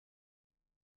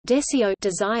Deseo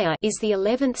is the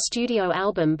 11th studio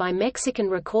album by Mexican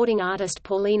recording artist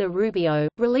Paulina Rubio,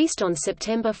 released on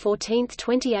September 14,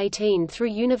 2018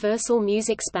 through Universal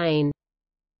Music Spain.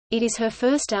 It is her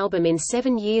first album in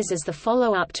 7 years as the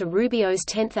follow-up to Rubio's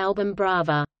 10th album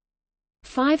Brava.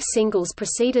 5 singles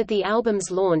preceded the album's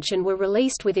launch and were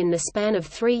released within the span of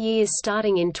 3 years,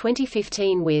 starting in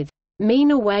 2015 with Mi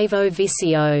Nuevo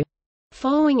Vicio,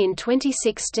 following in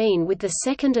 2016 with the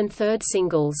second and third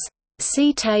singles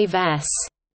Si Te Vas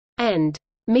and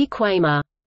Mi Quema,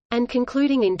 and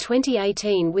concluding in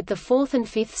 2018 with the fourth and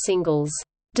fifth singles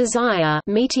Desire,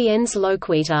 Mi Tienes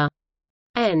Loquita,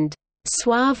 and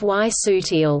Suave y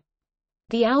Sutil.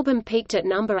 The album peaked at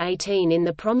number 18 in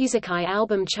the Promusicae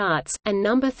album charts, and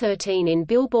number 13 in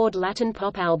Billboard Latin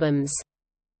Pop Albums.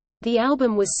 The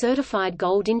album was certified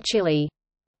gold in Chile.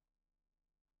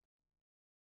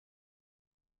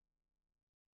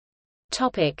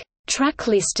 Track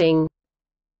listing.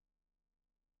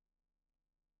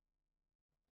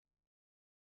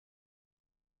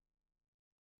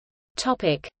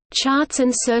 Charts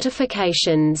and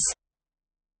certifications.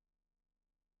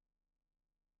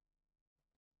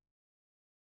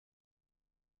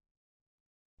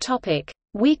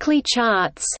 Weekly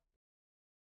charts.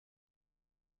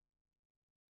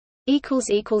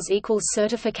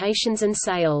 Certifications and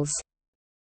sales.